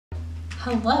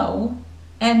Hello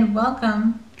and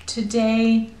welcome to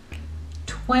day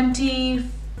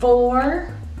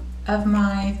 24 of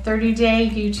my 30-day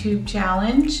YouTube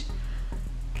challenge.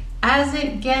 As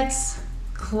it gets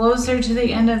closer to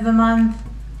the end of the month,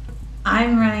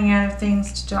 I'm running out of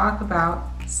things to talk about.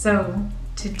 So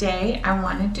today I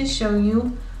wanted to show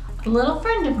you a little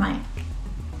friend of mine.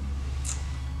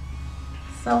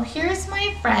 So here's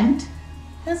my friend.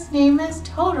 His name is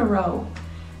Totoro.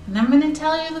 And I'm going to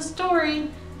tell you the story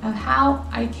of how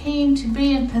I came to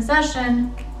be in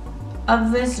possession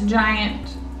of this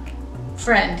giant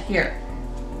friend here.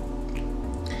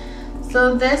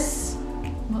 So this,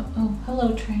 oh,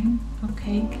 hello train,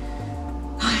 okay.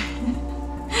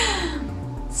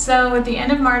 So at the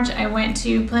end of March, I went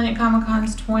to Planet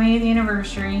Comic-Con's 20th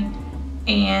anniversary,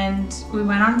 and we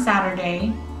went on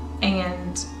Saturday,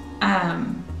 and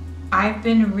I've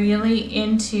been really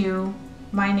into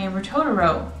My Neighbor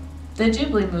Totoro, the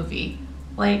Ghibli movie.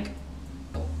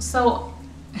 So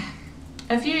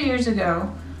a few years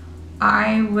ago,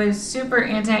 I was super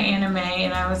anti-anime,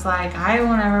 and I was like, I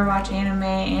won't ever watch anime.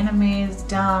 Anime is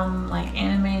dumb, like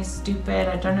anime is stupid.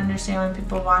 I don't understand when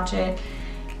people watch it.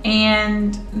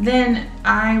 And then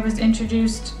I was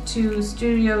introduced to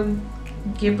Studio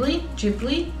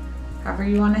Ghibli, however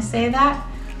you want to say that,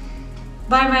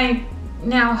 by my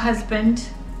now husband.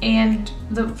 And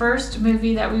the first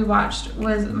movie that we watched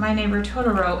was My Neighbor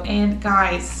Totoro, and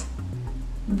guys,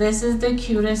 this is the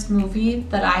cutest movie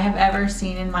that I have ever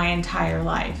seen in my entire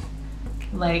life.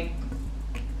 Like,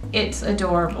 it's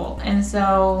adorable. And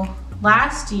so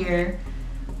last year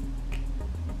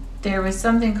there was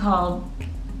something called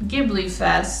Ghibli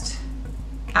Fest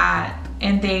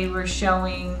and they were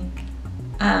showing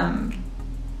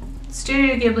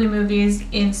Studio Ghibli movies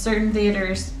in certain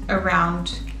theaters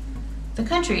around the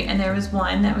country, and there was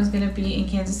one that was going to be in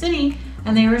Kansas City,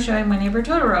 and they were showing My Neighbor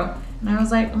Totoro, and I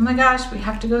was like, oh my gosh, we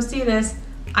have to go see this.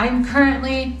 I'm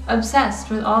currently obsessed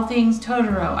with all things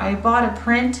Totoro. I bought a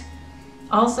print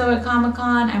also at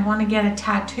Comic-Con. I want to get a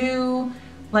tattoo.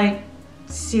 Like,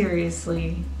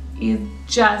 seriously, it's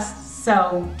just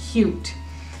so cute.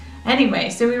 Anyway,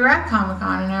 so we were at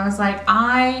Comic-Con, and I was like,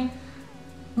 I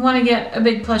want to get a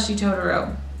big plushie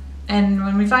Totoro, and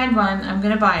when we find one, I'm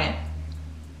gonna buy it.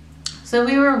 So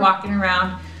we were walking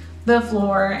around the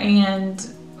floor, and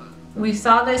we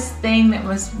saw this thing that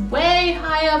was way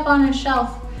high up on a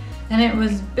shelf, and it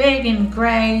was big and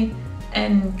gray,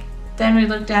 and then we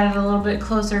looked at it a little bit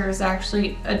closer. It was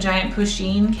actually a giant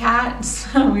Pusheen cat.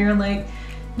 So we were like,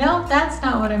 nope, that's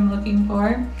not what I'm looking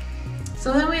for.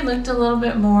 So then we looked a little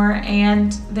bit more,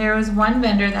 and there was one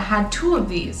vendor that had two of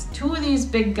these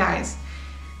big guys.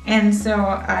 And so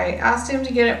I asked him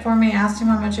to get it for me, asked him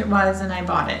how much it was, and I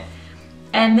bought it.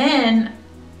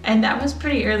 And that was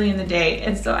pretty early in the day,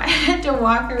 and so I had to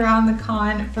walk around the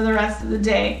con for the rest of the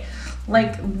day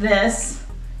like this,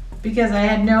 because I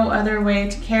had no other way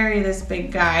to carry this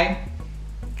big guy.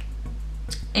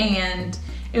 And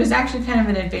it was actually kind of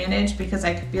an advantage, because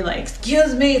I could be like,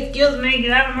 excuse me,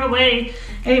 get out of my way.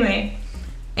 Anyway,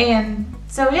 and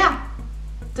so yeah,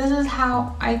 this is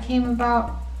how I came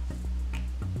about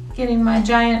getting my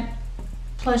giant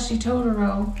plushie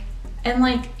Totoro. And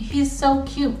like, he's so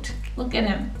cute. Look at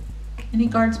him. And he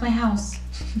guards my house.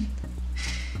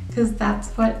 Because that's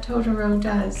what Totoro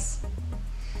does.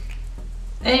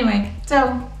 Anyway,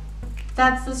 so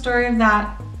that's the story of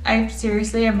that. I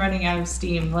seriously am running out of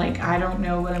steam. Like, I don't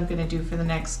know what I'm gonna do for the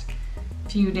next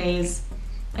few days.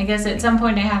 I guess at some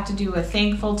point I have to do a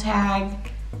thankful tag,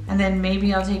 and then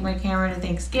maybe I'll take my camera to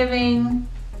Thanksgiving.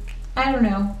 I don't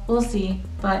know, we'll see.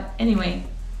 But anyway,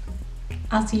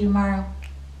 I'll see you tomorrow.